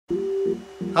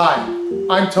Hi,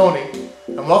 I'm Tony,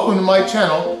 and welcome to my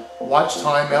channel, Watch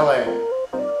Time LA.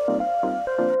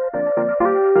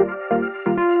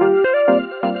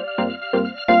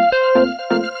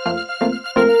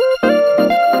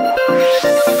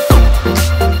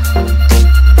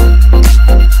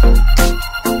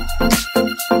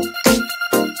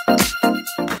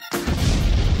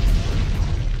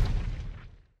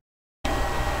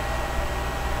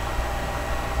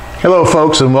 Hello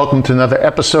folks, and welcome to another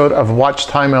episode of Watch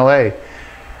Time LA.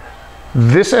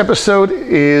 This episode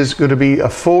is going to be a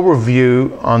full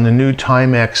review on the new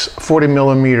Timex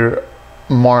 40mm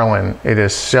Marlin. It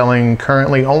is selling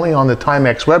currently only on the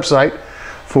Timex website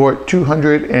for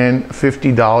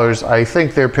 $250. I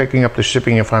think they're picking up the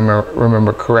shipping if I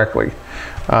remember correctly.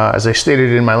 As I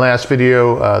stated in my last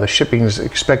video, the shipping is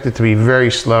expected to be very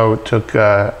slow. It took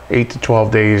 8 to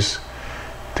 12 days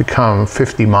to come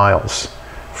 50 miles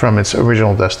from its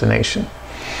original destination.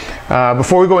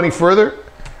 Before we go any further,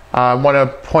 I want to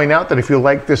point out that if you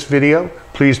like this video,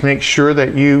 please make sure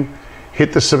that you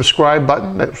hit the subscribe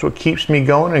button. That's what keeps me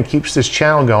going and keeps this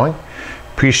channel going.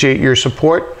 Appreciate your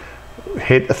support.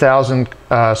 Hit 1,000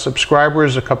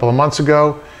 subscribers a couple of months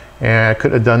ago, and I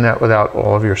couldn't have done that without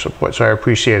all of your support, so I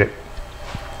appreciate it.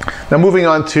 Now moving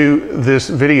on to this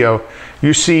video,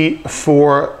 you see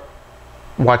 4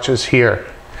 watches here,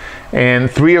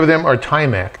 and 3 of them are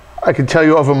Timex. I can tell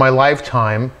you over my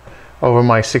lifetime, over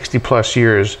my 60 plus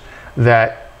years,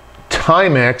 that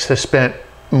Timex has spent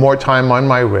more time on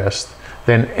my wrist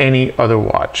than any other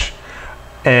watch.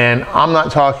 And I'm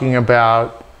not talking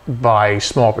about by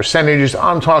small percentages,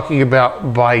 I'm talking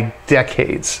about by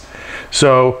decades.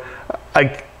 So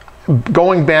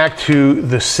going back to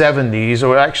the 70s,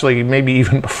 or actually maybe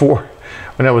even before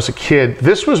when I was a kid,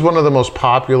 this was one of the most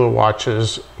popular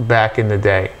watches back in the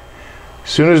day. As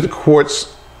soon as the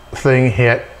quartz thing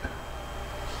hit,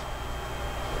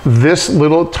 this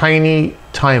little tiny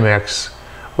Timex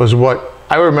was what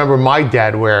I remember my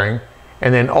dad wearing,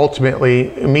 and then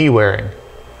ultimately me wearing.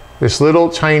 This little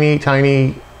tiny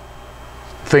thing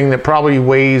that probably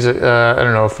weighs, I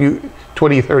don't know,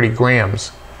 20, 30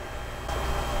 grams.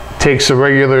 Takes a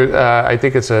regular, I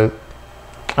think it's a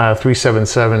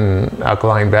 377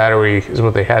 alkaline battery is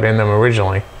what they had in them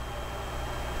originally.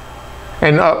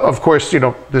 And of course, you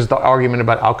know, there's the argument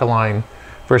about alkaline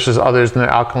versus others, and the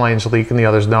alkalines leak and the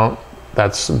others don't.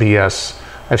 That's BS.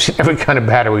 I've seen every kind of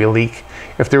battery leak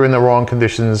if they're in the wrong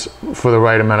conditions for the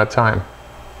right amount of time.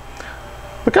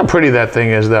 Look how pretty that thing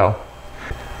is though.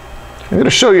 I'm going to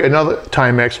show you another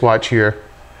Timex watch here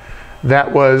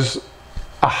that was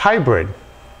a hybrid.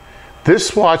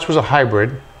 This watch was a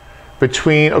hybrid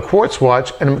between a quartz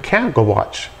watch and a mechanical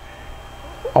watch.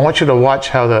 I want you to watch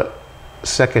how the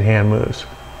second hand moves.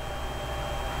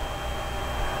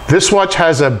 This watch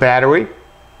has a battery,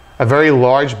 a very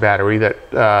large battery that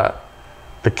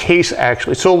the case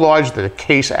actually, it's so large that the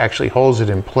case actually holds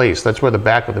it in place. That's where the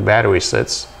back of the battery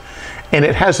sits. And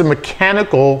it has a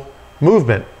mechanical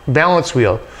movement, balance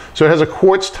wheel. So it has a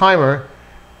quartz timer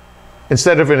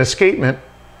instead of an escapement,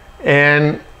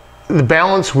 and the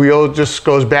balance wheel just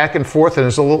goes back and forth, and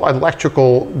there's a little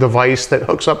electrical device that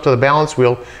hooks up to the balance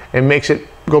wheel and makes it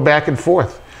go back and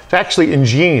forth. It's actually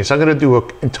ingenious. I'm going to do an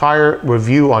entire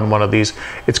review on one of these.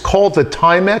 It's called the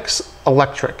Timex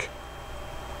Electric.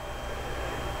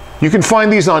 You can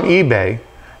find these on eBay.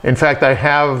 In fact, I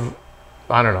have,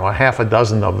 I don't know, a half a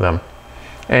dozen of them.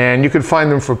 And you can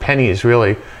find them for pennies,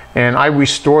 really. And I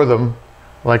restore them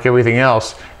like everything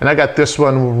else. And I got this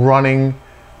one running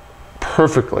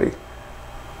perfectly.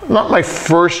 Not my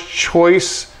first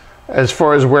choice as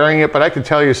far as wearing it, but I can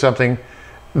tell you something.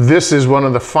 This is one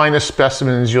of the finest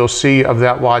specimens you'll see of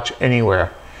that watch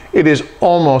anywhere. It is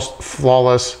almost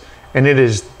flawless, and it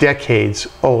is decades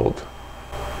old.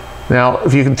 Now,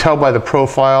 if you can tell by the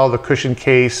profile, the cushion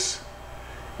case,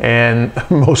 and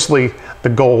mostly the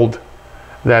gold,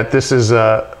 that this is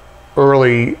a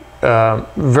early,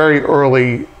 very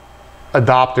early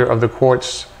adopter of the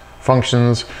quartz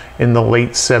functions in the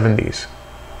late 70s.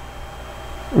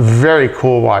 Very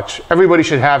cool watch. Everybody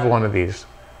should have one of these.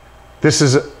 This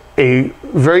is a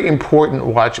very important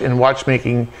watch in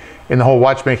watchmaking, in the whole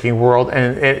watchmaking world,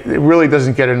 and it really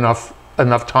doesn't get enough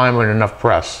time and enough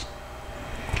press.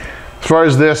 As far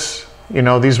as this, you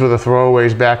know, these were the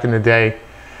throwaways back in the day.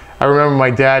 I remember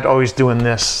my dad always doing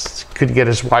this. Could get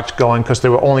his watch going because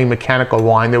there were only mechanical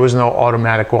wind. There was no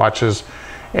automatic watches.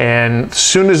 And as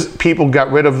soon as people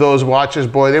got rid of those watches,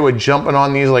 boy, they were jumping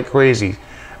on these like crazy.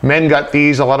 Men got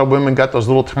these, a lot of women got those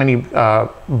little tiny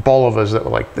Bolovas that were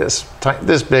like this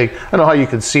big. I don't know how you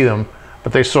could see them,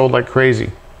 but they sold like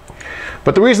crazy.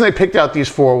 But the reason I picked out these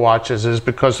 4 watches is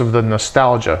because of the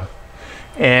nostalgia.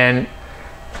 and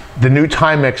the new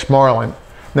Timex Marlin.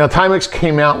 Now Timex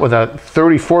came out with a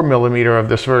 34 millimeter of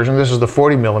this version. This is the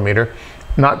 40 millimeter,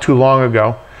 not too long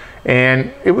ago.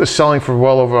 And it was selling for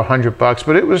well over $100,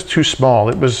 but it was too small.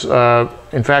 It was,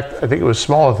 in fact, I think it was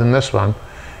smaller than this one.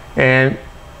 And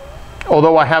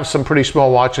although I have some pretty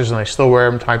small watches and I still wear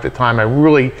them time to time, I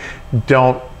really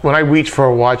don't, when I reach for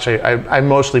a watch, I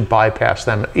mostly bypass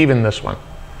them, even this one.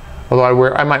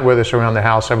 Although I might wear this around the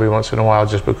house every once in a while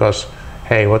just because,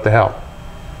 hey, what the hell.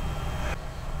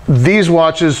 These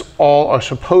watches all are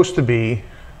supposed to be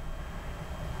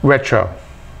retro.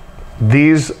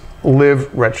 These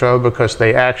live retro because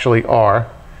they actually are.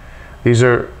 These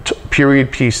are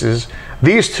period pieces.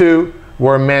 These two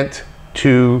were meant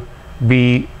to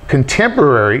be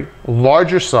contemporary,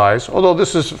 larger size, although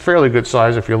this is a fairly good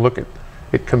size if you look at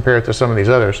it compared to some of these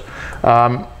others.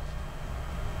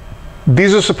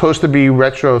 These are supposed to be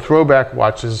retro throwback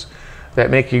watches that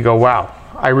make you go, wow,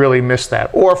 I really miss that.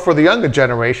 Or for the younger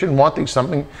generation, wanting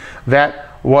something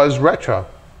that was retro.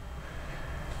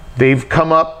 They've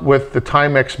come up with the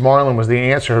Timex Marlin was the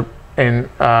answer, and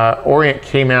Orient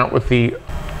came out with the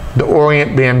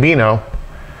Orient Bambino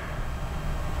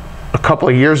a couple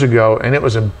of years ago, and it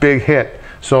was a big hit.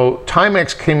 So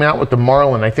Timex came out with the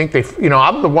Marlin. I think they, you know,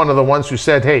 I'm one of the ones who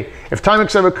said, hey, if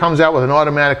Timex ever comes out with an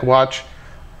automatic watch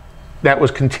that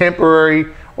was contemporary,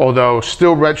 although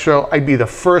still retro, I'd be the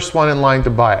first one in line to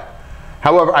buy it.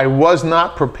 However, I was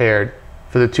not prepared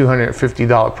for the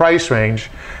 $250 price range,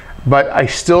 but I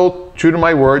still, true to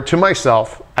my word, to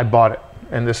myself, I bought it.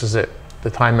 And this is it,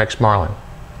 the Timex Marlin.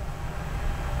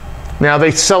 Now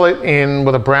they sell it in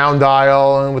with a brown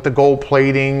dial and with the gold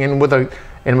plating and with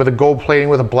a gold plating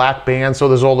with a black band. So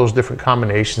there's all those different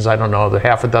combinations. I don't know, the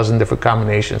half a dozen different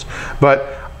combinations.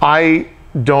 But I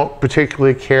don't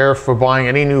particularly care for buying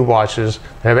any new watches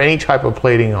that have any type of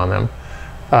plating on them,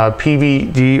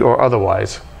 PVD or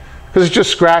otherwise, because it just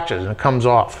scratches and it comes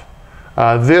off.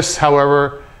 This,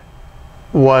 however,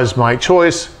 was my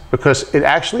choice because it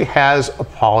actually has a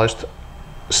polished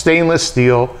stainless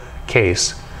steel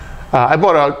case. I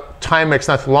bought a Timex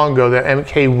not too long ago, the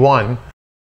MK1.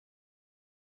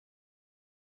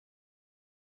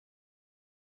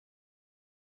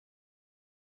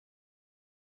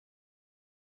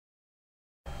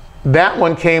 That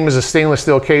one came as a stainless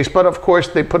steel case, but of course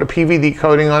they put a PVD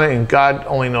coating on it, and God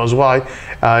only knows why.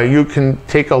 You can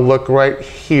take a look right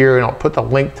here, and I'll put the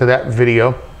link to that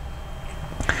video.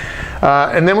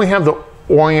 And then we have the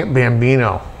Orient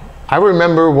Bambino. I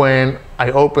remember when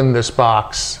I opened this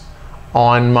box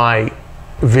on my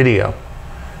video.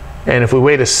 And if we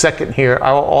wait a second here,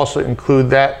 I will also include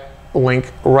that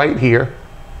link right here.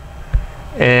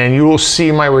 And you will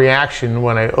see my reaction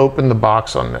when I open the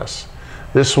box on this.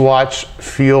 This watch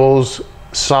feels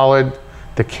solid.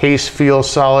 The case feels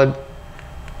solid.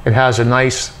 It has a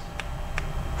nice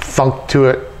thunk to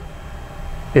it.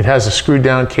 It has a screwed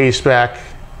down case back.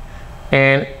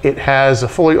 And it has a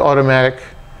fully automatic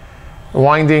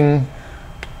winding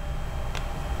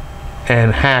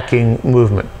and hacking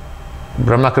movement.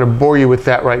 But I'm not going to bore you with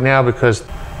that right now because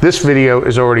this video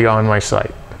is already on my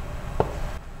site.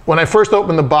 When I first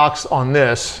opened the box on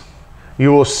this,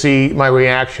 you will see my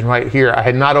reaction right here. I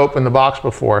had not opened the box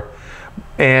before,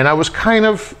 and I was kind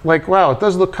of like, wow, it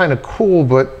does look kind of cool,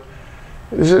 but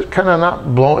is it kind of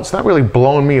not blowing? It's not really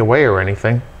blowing me away or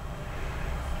anything.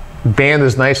 Band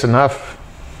is nice enough.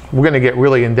 We're going to get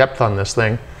really in depth on this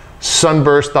thing.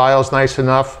 Sunburst dial's nice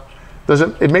enough.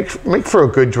 It make for a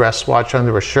good dress watch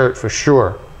under a shirt for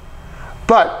sure.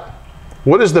 But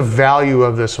what is the value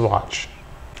of this watch?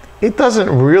 It doesn't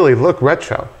really look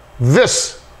retro.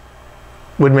 This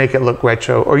would make it look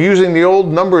retro, or using the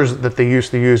old numbers that they used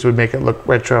to use would make it look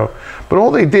retro. But all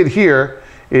they did here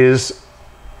is,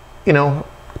 you know,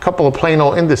 a couple of plain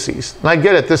old indices. And I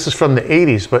get it, this is from the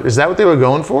 80s, but is that what they were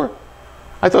going for?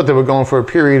 I thought they were going for a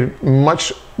period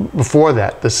much before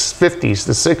that, the 50s,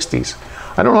 the 60s.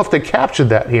 I don't know if they captured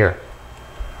that here.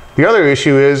 The other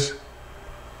issue is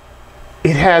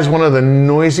it has one of the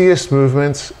noisiest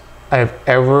movements I have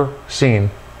ever seen.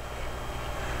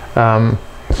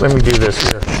 Let me do this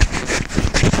here.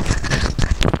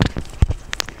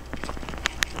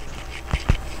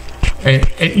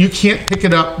 And you can't pick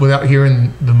it up without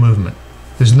hearing the movement.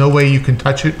 There's no way you can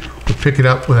touch it or pick it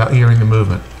up without hearing the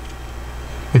movement.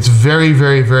 It's very,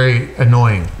 very, very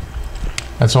annoying.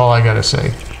 That's all I gotta say.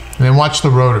 And then watch the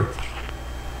rotor.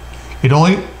 It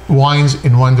only winds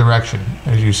in one direction,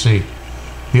 as you see.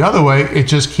 The other way, it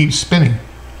just keeps spinning.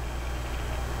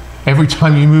 Every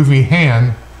time you move your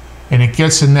hand and it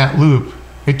gets in that loop,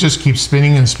 it just keeps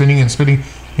spinning and spinning and spinning,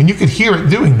 and you could hear it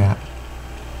doing that.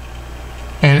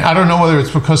 And And I don't know whether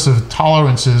it's because of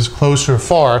tolerances, close or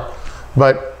far,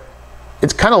 but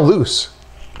it's kind of loose.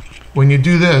 When you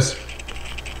do this,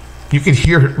 you can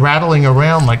hear it rattling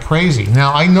around like crazy.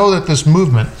 Now, I know that this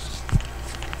movement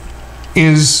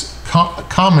is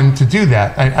common to do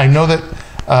that. I know that,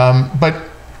 but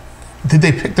did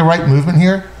they pick the right movement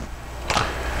here?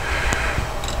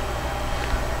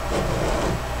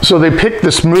 So they picked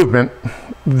this movement,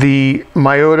 the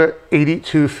Miyota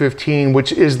 8215,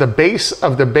 which is the base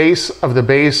of the base of the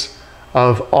base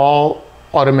of all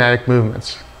automatic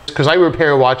movements. Because I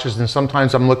repair watches and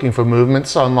sometimes I'm looking for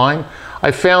movements online.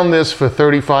 I found this for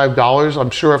 $35. I'm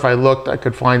sure if I looked, I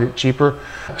could find it cheaper.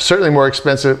 Certainly more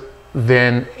expensive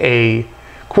than a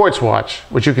quartz watch,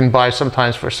 which you can buy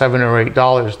sometimes for $7 or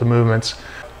 $8, the movements.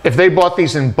 If they bought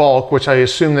these in bulk, which I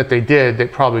assume that they did, they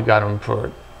probably got them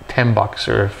for $10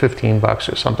 or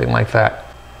 $15 or something like that.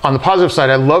 On the positive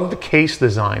side, I love the case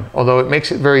design, although it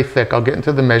makes it very thick. I'll get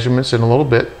into the measurements in a little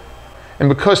bit. And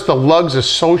because the lugs are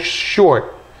so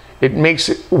short, it makes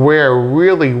it wear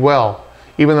really well.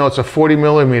 Even though it's a 40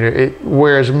 millimeter, it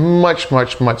wears much,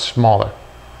 much, much smaller.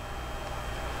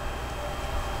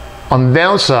 On the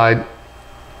downside,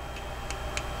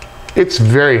 it's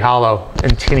very hollow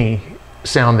and tinny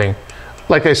sounding.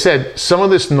 Like I said, some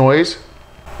of this noise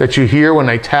that you hear when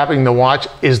I'm tapping the watch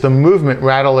is the movement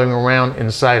rattling around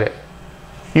inside it.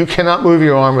 You cannot move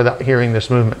your arm without hearing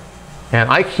this movement. And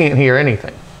I can't hear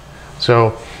anything.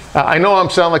 So I know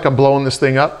I'm sounding like I'm blowing this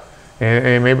thing up,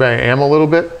 and maybe I am a little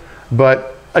bit,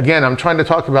 but again, I'm trying to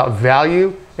talk about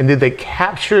value, and did they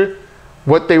capture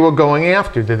what they were going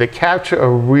after? Did they capture a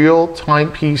real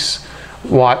timepiece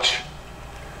watch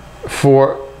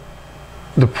for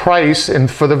the price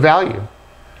and for the value?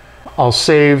 I'll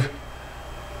save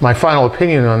my final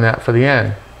opinion on that for the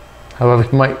end. However,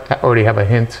 you might already have a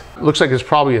hint. It looks like it's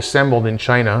probably assembled in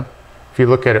China. If you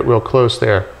look at it real close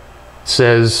there, it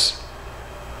says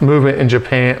movement in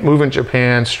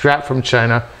Japan, strap from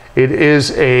China. It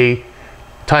is a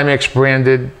Timex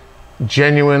branded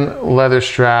genuine leather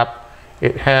strap.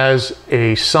 It has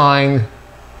a signed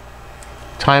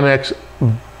Timex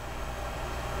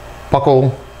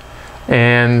buckle,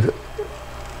 and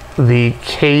the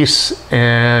case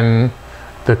and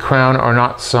the crown are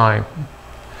not signed.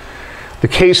 The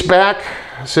case back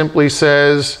simply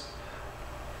says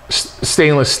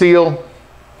stainless steel.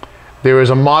 There is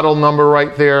a model number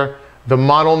right there. The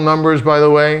model numbers, by the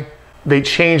way, they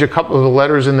change a couple of the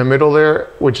letters in the middle there,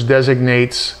 which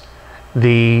designates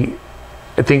the,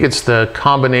 I think it's the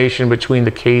combination between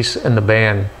the case and the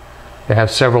band. They have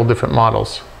several different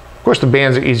models. Of course, the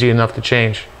bands are easy enough to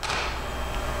change.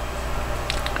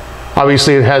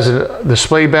 Obviously, it has a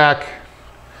display back,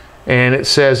 and it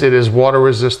says it is water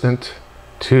resistant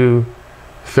to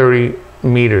 30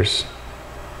 meters.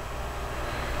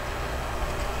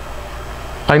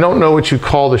 I don't know what you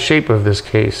call the shape of this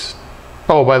case.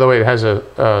 Oh, by the way, it has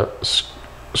a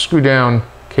screw down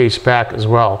case back as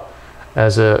well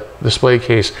as a display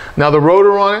case. Now the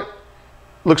rotor on it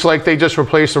looks like they just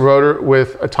replaced the rotor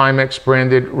with a Timex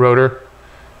branded rotor,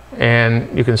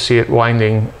 and you can see it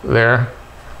winding there.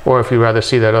 Or if you'd rather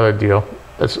see that other deal,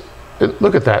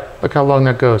 look at that. Look how long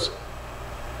that goes.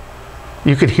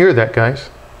 You could hear that, guys.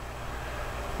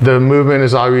 The movement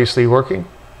is obviously working.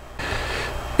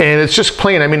 And it's just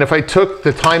plain. I mean, if I took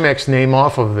the Timex name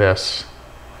off of this,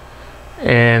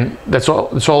 and that's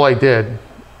all I did,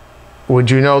 would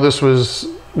you know this was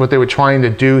what they were trying to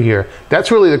do here?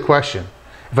 That's really the question.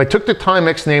 If I took the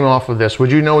Timex name off of this,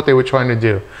 would you know what they were trying to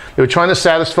do? They were trying to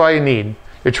satisfy a need.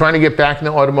 They're trying to get back in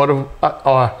the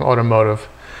automotive.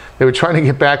 They were trying to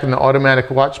get back in the automatic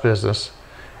watch business.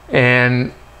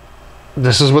 And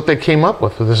this is what they came up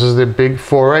with. This is their big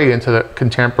foray into the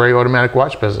contemporary automatic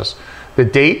watch business. The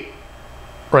date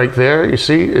right there, you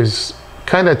see, is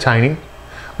kind of tiny.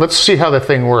 Let's see how the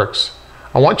thing works.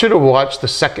 I want you to watch the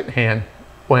second hand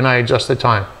when I adjust the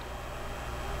time.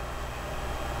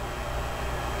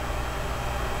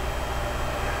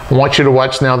 I want you to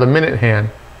watch now the minute hand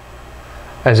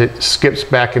as it skips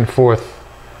back and forth.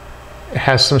 It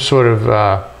has some sort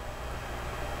of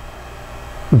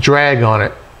drag on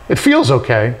it. It feels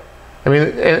okay. I mean,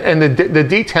 and the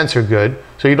detents are good,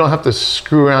 so you don't have to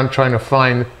screw around trying to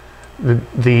find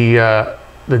the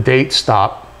date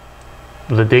stop,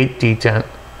 the date detent.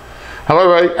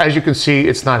 However, as you can see,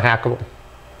 it's not hackable.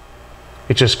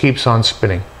 It just keeps on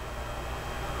spinning.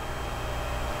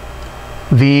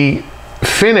 The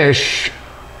finish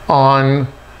on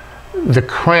the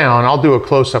crown, I'll do a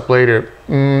close-up later,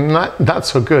 not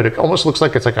so good. It almost looks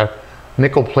like it's like a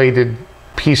nickel-plated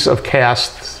piece of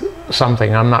cast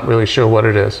something. I'm not really sure what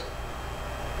it is.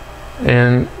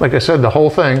 And like I said, the whole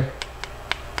thing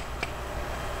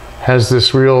has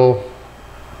this real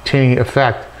teeny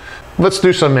effect. Let's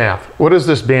do some math. What is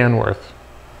this band worth?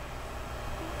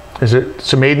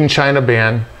 It's a made in China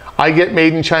band. I get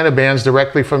made in China bands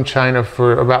directly from China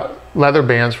for about, leather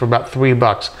bands for about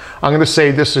 $3. I'm gonna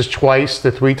say this is twice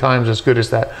to 3 times as good as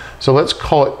that. So let's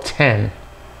call it 10.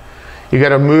 You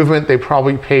got a movement they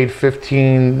probably paid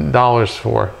 $15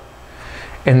 for.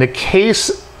 And the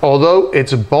case, although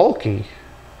it's bulky,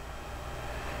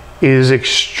 is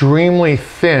extremely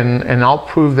thin, and I'll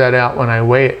prove that out when I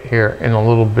weigh it here in a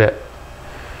little bit.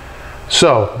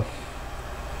 So,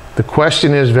 the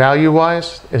question is,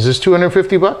 value-wise, is this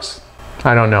 250 bucks?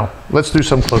 I don't know. Let's do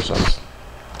some close-ups.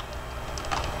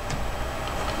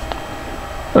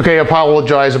 Okay, I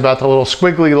apologize about the little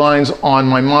squiggly lines on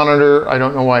my monitor. I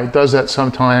don't know why it does that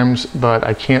sometimes, but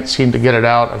I can't seem to get it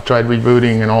out. I've tried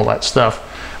rebooting and all that stuff.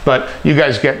 But you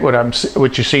guys get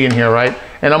what you see in here, right?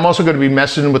 And I'm also going to be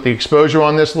messing with the exposure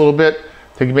on this a little bit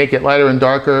to make it lighter and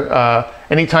darker.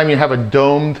 Anytime you have a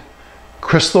domed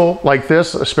crystal like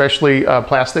this, especially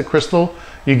plastic crystal,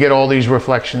 you get all these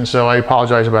reflections. So I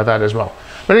apologize about that as well.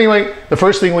 But anyway, the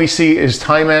first thing we see is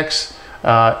Timex.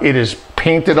 It is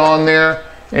painted on there,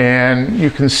 and you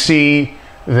can see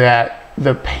that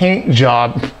the paint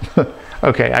job,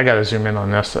 okay, I got to zoom in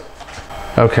on this.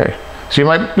 Okay. So you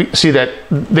might see that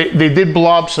they did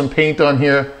blob some paint on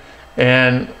here,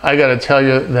 and I got to tell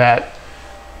you that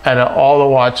out of all the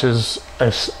watches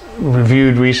I've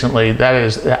reviewed recently, that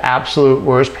is the absolute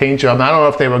worst paint job. I don't know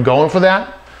if they were going for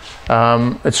that.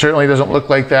 It certainly doesn't look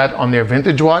like that on their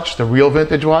vintage watch, the real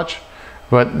vintage watch,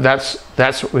 but that's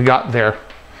what we got there.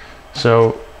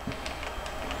 So,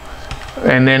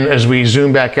 and then as we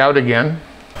zoom back out again,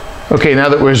 okay, now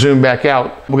that we're zoomed back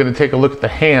out, we're going to take a look at the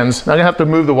hands. Now I'm going to have to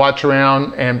move the watch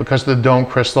around, and because of the dome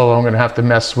crystal, I'm going to have to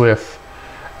mess with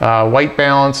white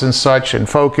balance and such, and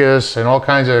focus, and all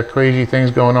kinds of crazy things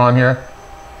going on here.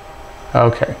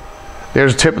 Okay,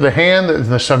 there's the tip of the hand.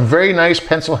 There's some very nice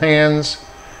pencil hands.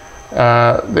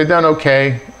 They've done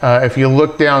okay. If you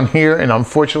look down here, and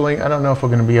unfortunately, I don't know if we're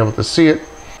going to be able to see it.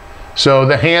 So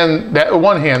the hand, that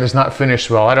one hand is not finished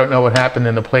well. I don't know what happened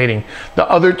in the plating. The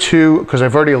other two, because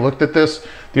I've already looked at this,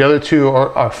 the other two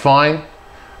are fine.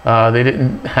 They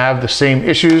didn't have the same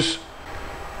issues.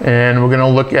 And we're going to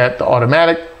look at the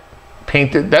automatic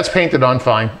painted. That's painted on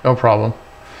fine, no problem.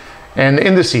 And the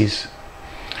indices.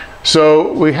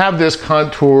 So we have this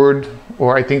contoured,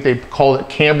 or I think they call it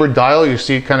cambered dial. You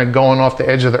see it kind of going off the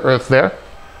edge of the earth there.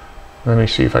 Let me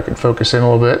see if I can focus in a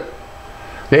little bit.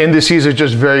 The indices are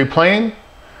just very plain.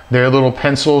 They're little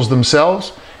pencils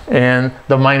themselves, and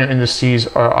the minor indices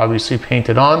are obviously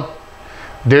painted on.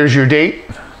 There's your date.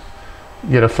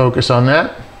 Get a focus on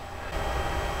that.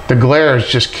 The glare is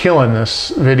just killing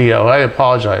this video. I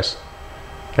apologize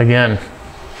again.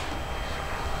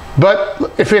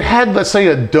 But if it had, let's say,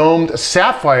 a domed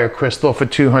sapphire crystal for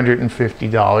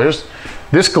 $250,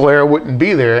 this glare wouldn't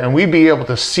be there, and we'd be able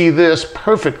to see this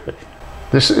perfectly.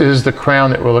 This is the crown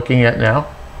that we're looking at now.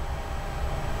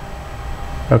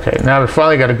 Okay, now we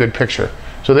finally got a good picture.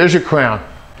 So there's your crown.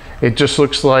 It just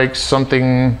looks like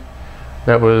something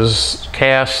that was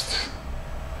cast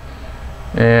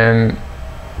and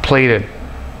plated.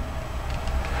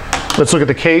 Let's look at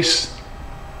the case.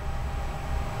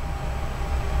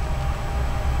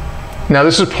 Now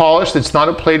this is polished. It's not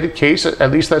a plated case.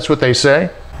 At least that's what they say.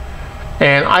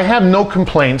 And I have no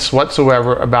complaints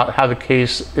whatsoever about how the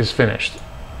case is finished.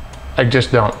 I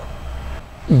just don't.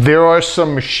 There are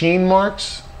some machine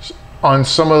marks on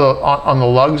some of the on the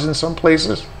lugs in some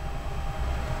places.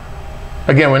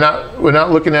 Again, we're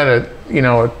not looking at a a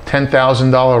 $10,000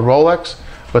 Rolex,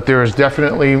 but there is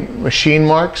definitely machine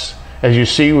marks, as you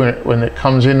see when it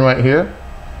comes in right here.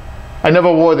 I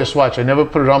never wore this watch. I never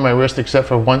put it on my wrist except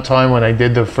for one time when I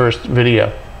did the first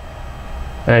video,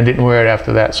 and I didn't wear it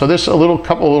after that. So there's a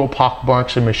couple little pock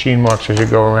marks and machine marks as you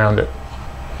go around it.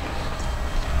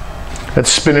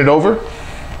 Let's spin it over.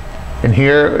 And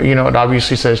here, it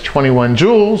obviously says 21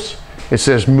 jewels. It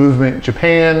says movement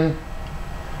Japan,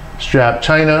 strap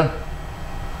China.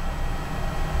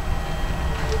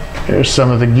 There's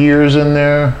some of the gears in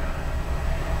there.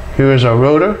 Here's our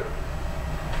rotor.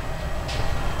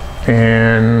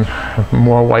 And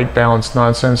more white balance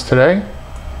nonsense today.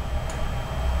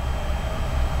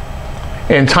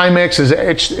 And Timex is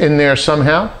etched in there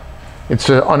somehow. It's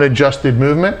an unadjusted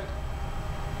movement.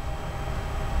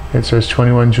 It says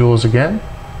 21 jewels again.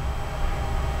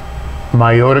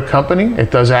 Miyota Company. It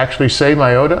does actually say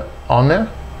Miyota on there.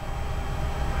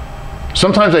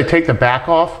 Sometimes I take the back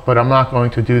off, but I'm not going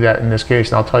to do that in this case,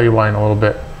 and I'll tell you why in a little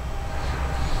bit.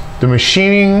 The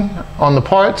machining on the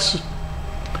parts,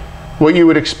 what you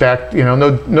would expect, you know,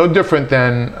 no different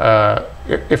than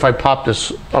if I pop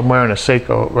this, I'm wearing a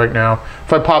Seiko right now.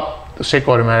 If I pop the Seiko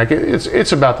automatic,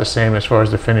 it's about the same as far as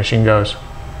the finishing goes.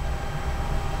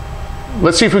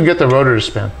 Let's see if we can get the rotor to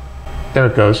spin. There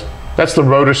it goes. That's the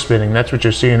rotor spinning. That's what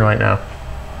you're seeing right now.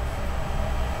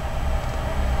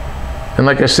 And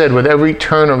like I said, with every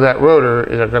turn of that rotor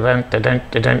is a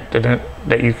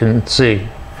that you can see.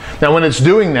 Now when it's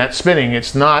doing that spinning,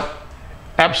 it's not,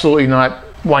 absolutely not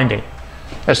winding.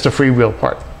 That's the freewheel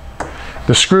part.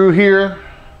 The screw here,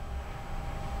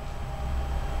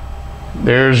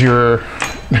 there's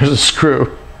a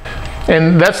screw.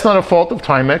 And that's not a fault of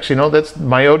Timex, you know, this is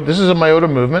a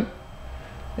Miyota movement,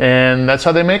 and that's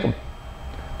how they make them.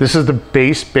 This is the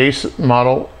base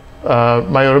model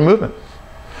Miyota movement.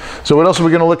 So what else are we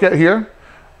going to look at here?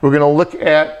 We're going to look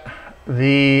at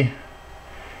the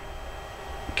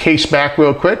case back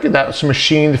real quick. That's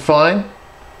machined fine.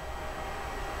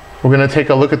 We're going to take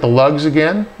a look at the lugs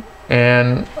again,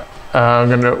 and I'm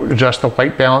going to adjust the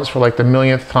white balance for like the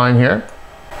millionth time here.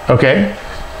 Okay,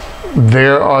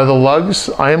 there are the lugs.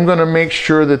 I am going to make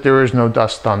sure that there is no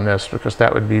dust on this because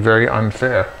that would be very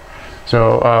unfair.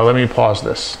 So let me pause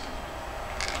this.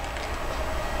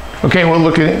 Okay, we're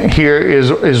looking here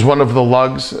is one of the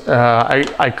lugs.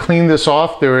 I cleaned this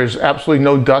off. There is absolutely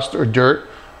no dust or dirt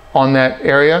on that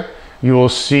area. You will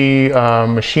see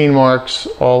machine marks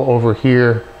all over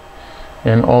here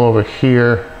and all over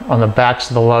here on the backs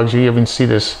of the lugs. You even see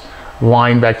this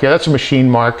line back here. That's a machine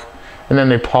mark, and then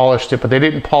they polished it, but they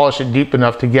didn't polish it deep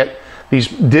enough to get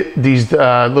these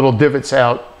little divots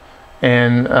out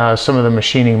and some of the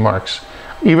machining marks,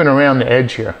 even around the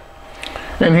edge here.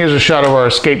 And here's a shot of our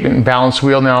escapement and balance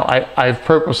wheel. Now, I've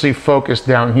purposely focused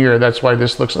down here. That's why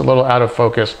this looks a little out of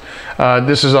focus.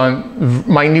 This is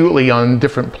minutely on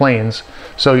different planes,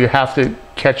 so you have to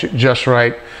catch it just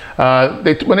right.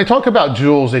 When they talk about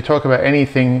jewels, they talk about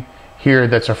anything here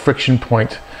that's a friction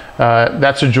point.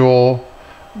 That's a jewel.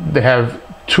 They have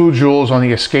 2 jewels on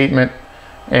the escapement,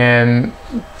 and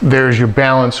there's your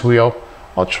balance wheel.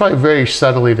 I'll try very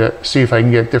subtly to see if I can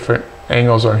get different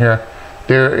angles on here.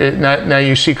 Now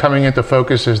you see coming into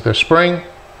focus is the spring,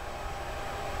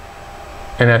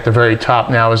 and at the very top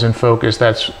now is in focus,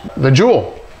 that's the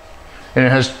jewel. And it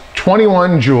has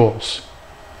 21 jewels,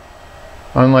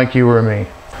 unlike you or me.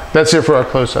 That's it for our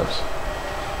close-ups.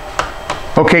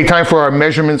 Okay, time for our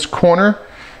measurements corner.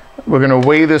 We're gonna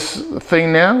weigh this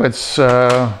thing now. It's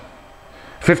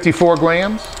 54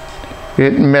 grams.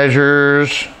 It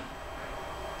measures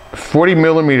 40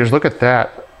 millimeters. Look at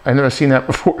that. I've never seen that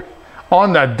before.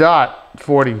 On the dot,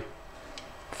 40.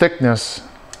 Thickness.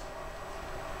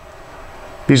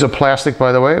 These are plastic,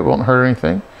 by the way. It won't hurt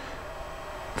anything.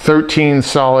 13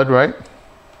 solid, right?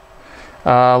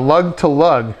 Lug to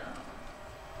lug.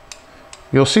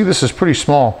 You'll see this is pretty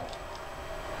small.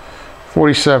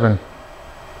 47.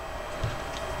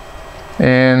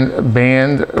 And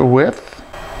band width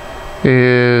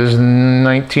is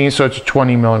 19, so it's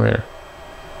 20 millimeter.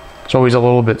 It's always a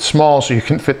little bit small, so you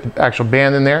can fit the actual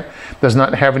band in there. Does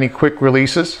not have any quick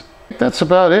releases. That's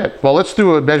about it. Well, let's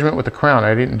do a measurement with the crown.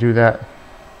 I didn't do that.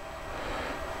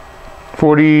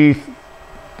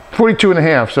 42 and a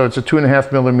half, so it's a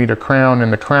 2.5 millimeter crown,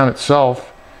 and the crown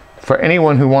itself, for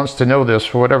anyone who wants to know this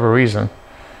for whatever reason,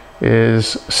 is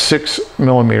 6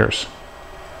 millimeters.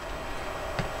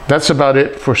 That's about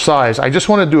it for size. I just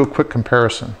want to do a quick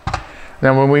comparison.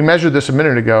 Now, when we measured this a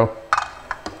minute ago,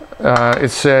 it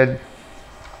said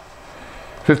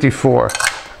 54.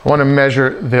 I want to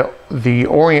measure the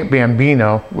Orient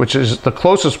Bambino, which is the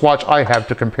closest watch I have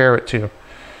to compare it to,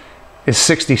 is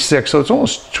 66. So it's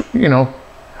almost, you know,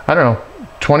 I don't know,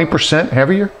 20%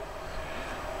 heavier.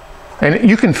 And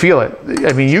you can feel it.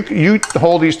 I mean, you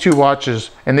hold these 2 watches,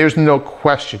 and there's no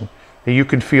question that you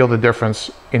can feel the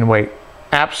difference in weight.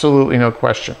 Absolutely no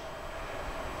question.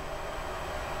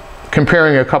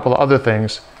 Comparing a couple of other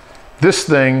things, this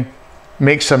thing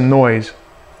makes some noise,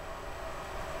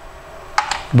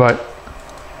 but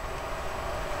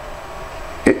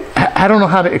I don't know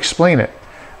how to explain it.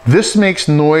 This makes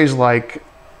noise like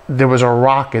there was a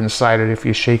rock inside it if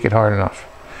you shake it hard enough.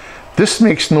 This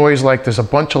makes noise like there's a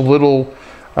bunch of little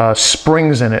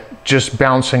springs in it just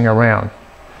bouncing around.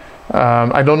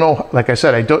 I don't know, like I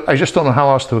said, I just don't know how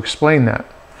else to explain that.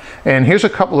 And here's a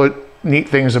couple of neat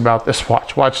things about this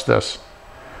watch. Watch this.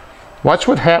 Watch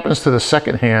what happens to the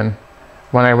second hand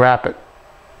when I wrap it.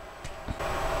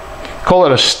 Call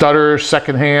it a stutter,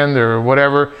 second hand, or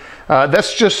whatever.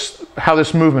 That's just how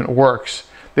this movement works.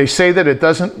 They say that it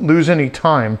doesn't lose any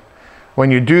time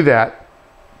when you do that,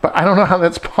 but I don't know how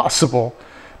that's possible,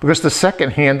 because the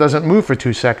second hand doesn't move for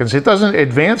 2 seconds. It doesn't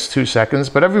advance 2 seconds,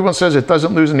 but everyone says it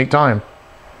doesn't lose any time.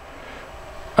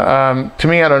 To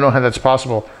me, I don't know how that's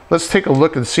possible. Let's take a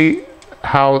look and see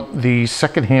how the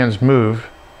second hands move,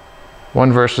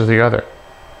 one versus the other.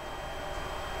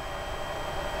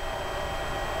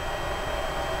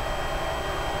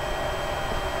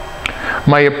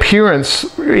 My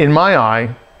appearance, in my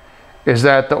eye, is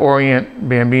that the Orient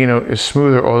Bambino is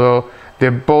smoother, although they're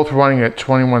both running at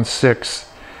 21.6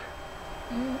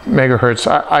 megahertz.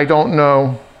 I don't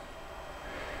know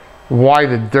why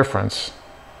the difference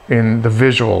in the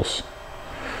visuals.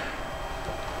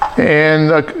 And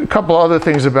a couple other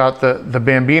things about the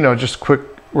Bambino, just quick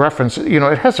reference. You know,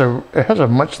 it has a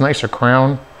much nicer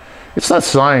crown. It's not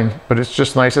signed, but it's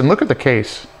just nice. And look at the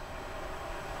case.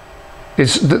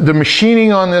 It's the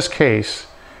machining on this case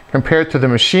compared to the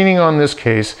machining on this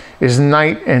case is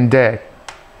night and day.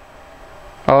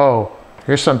 Oh,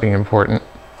 here's something important.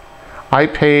 I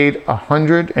paid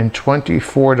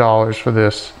 $124 for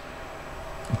this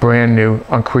brand new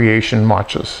on Creation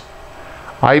Watches.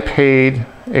 I paid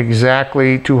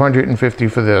exactly $250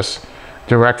 for this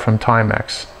direct from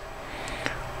Timex.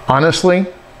 Honestly,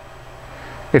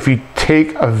 if you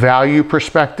take a value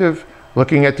perspective,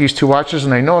 looking at these two watches,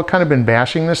 and I know I've kind of been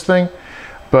bashing this thing,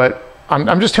 but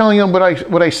I'm just telling you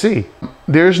what I see.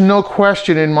 There's no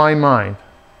question in my mind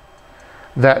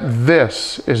that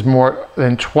this is more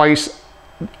than twice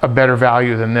a better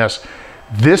value than this.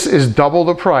 This is double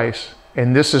the price,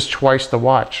 and this is twice the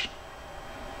watch.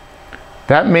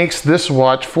 That makes this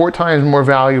watch 4 times more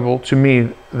valuable to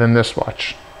me than this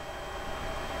watch.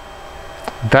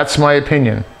 That's my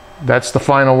opinion. That's the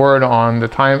final word on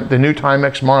the new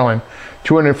Timex Marlin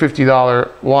 $250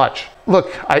 watch.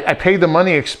 Look, I paid the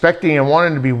money expecting and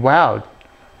wanting to be wowed,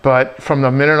 but from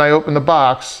the minute I open the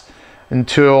box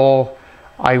until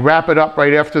I wrap it up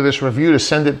right after this review to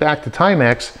send it back to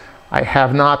Timex, I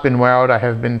have not been wowed. I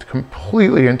have been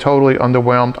completely and totally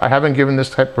underwhelmed. I haven't given this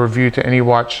type of review to any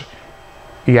watch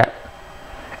yet.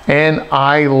 And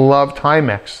I love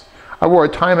Timex. I wore a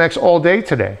Timex all day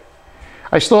today.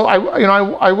 I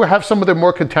have some of the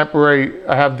more contemporary.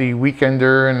 I have the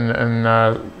Weekender and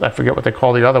I forget what they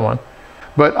call the other one.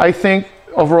 But I think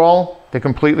overall, they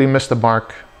completely missed the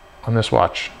mark on this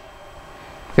watch.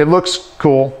 It looks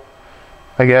cool,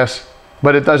 I guess,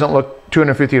 but it doesn't look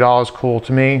 $250 cool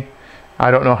to me.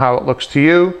 I don't know how it looks to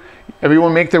you.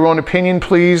 Everyone make their own opinion,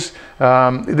 please.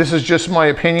 This is just my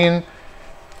opinion.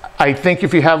 I think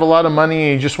if you have a lot of money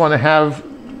and you just want to have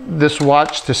this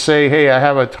watch to say, hey, I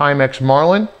have a Timex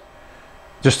Marlin,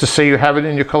 just to say you have it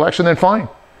in your collection, then fine.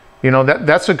 You know,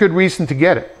 that's a good reason to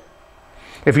get it.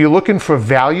 If you're looking for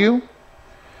value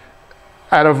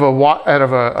out of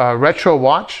a retro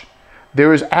watch,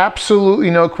 there is absolutely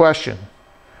no question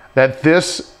that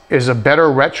this is a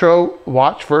better retro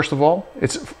watch, first of all,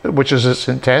 which is its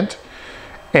intent,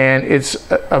 and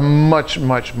it's a much,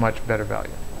 much, much better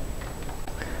value.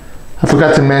 I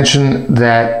forgot to mention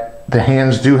that the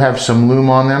hands do have some lume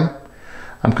on them.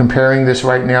 I'm comparing this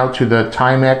right now to the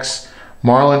Timex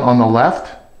Marlin on the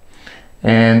left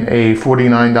and a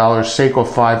 $49 Seiko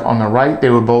 5 on the right. They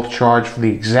were both charged for the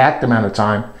exact amount of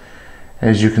time.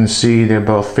 As you can see, they're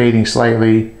both fading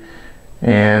slightly,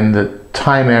 and the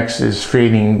Timex is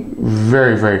fading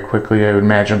very, very quickly. I would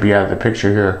imagine it'll be out of the picture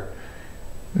here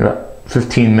in about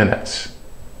 15 minutes.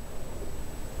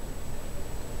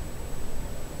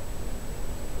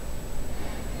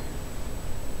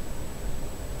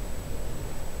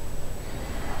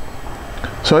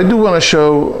 So I do want to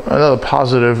show another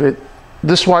positive.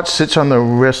 This watch sits on the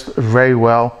wrist very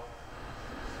well.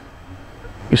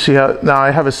 You see how now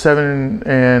I have a 7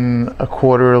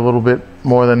 1/4, a little bit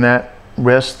more than that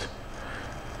wrist.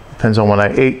 Depends on what I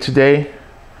ate today.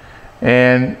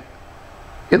 And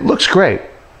it looks great.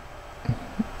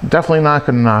 Definitely not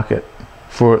going to knock it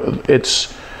for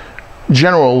its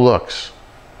general looks.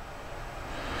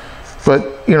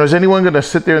 But, you know, is anyone going to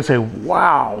sit there and say,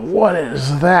 wow, what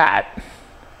is that?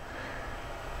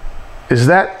 Is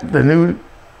that the new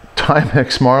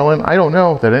Timex Marlin? I don't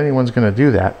know that anyone's going to do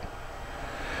that.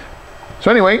 So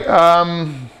anyway,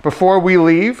 before we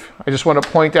leave, I just want to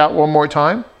point out one more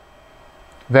time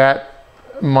that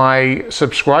my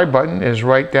subscribe button is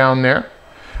right down there.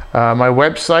 My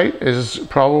website is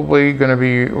probably going to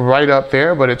be right up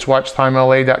there, but it's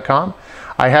watchtimela.com.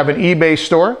 I have an eBay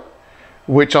store,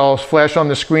 which I'll flash on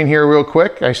the screen here real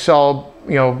quick. I sell,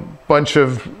 you know, a bunch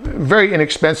of very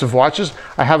inexpensive watches.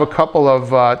 I have a couple of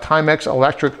Timex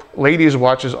electric ladies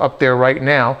watches up there right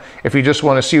now. If you just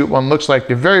want to see what one looks like,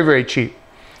 they're very, very cheap,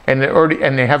 and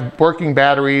they have working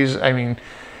batteries. I mean,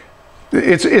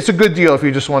 it's a good deal if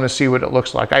you just want to see what it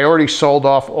looks like. I already sold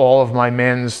off all of my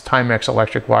men's Timex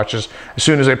electric watches. As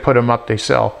soon as I put them up, they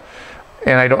sell.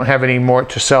 And I don't have any more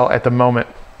to sell at the moment.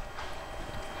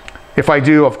 If I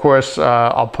do, of course,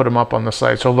 I'll put them up on the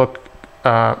site. So look,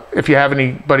 if you have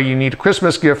anybody you need a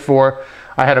Christmas gift for,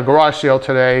 I had a garage sale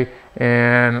today,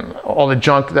 and all the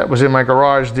junk that was in my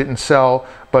garage didn't sell,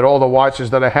 but all the watches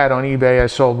that I had on eBay, I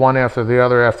sold one after the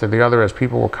other as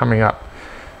people were coming up.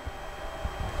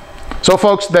 So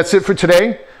folks, that's it for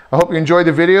today. I hope you enjoyed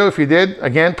the video. If you did,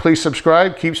 again, please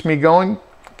subscribe. Keeps me going,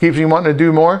 keeps me wanting to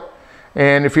do more.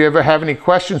 And if you ever have any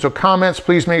questions or comments,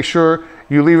 please make sure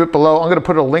you leave it below. I'm going to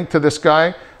put a link to this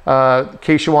guy in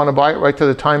case you want to buy it, right to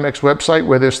the Timex website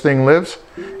where this thing lives.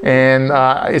 And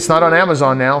it's not on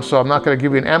Amazon now, so I'm not going to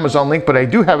give you an Amazon link, but I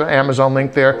do have an Amazon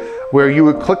link there where you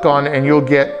would click on and you'll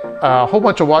get a whole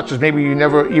bunch of watches maybe you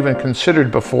never even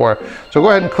considered before. So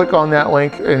go ahead and click on that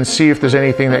link and see if there's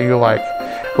anything that you like.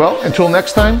 Well, until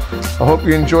next time, I hope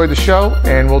you enjoyed the show,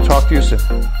 and we'll talk to you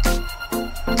soon.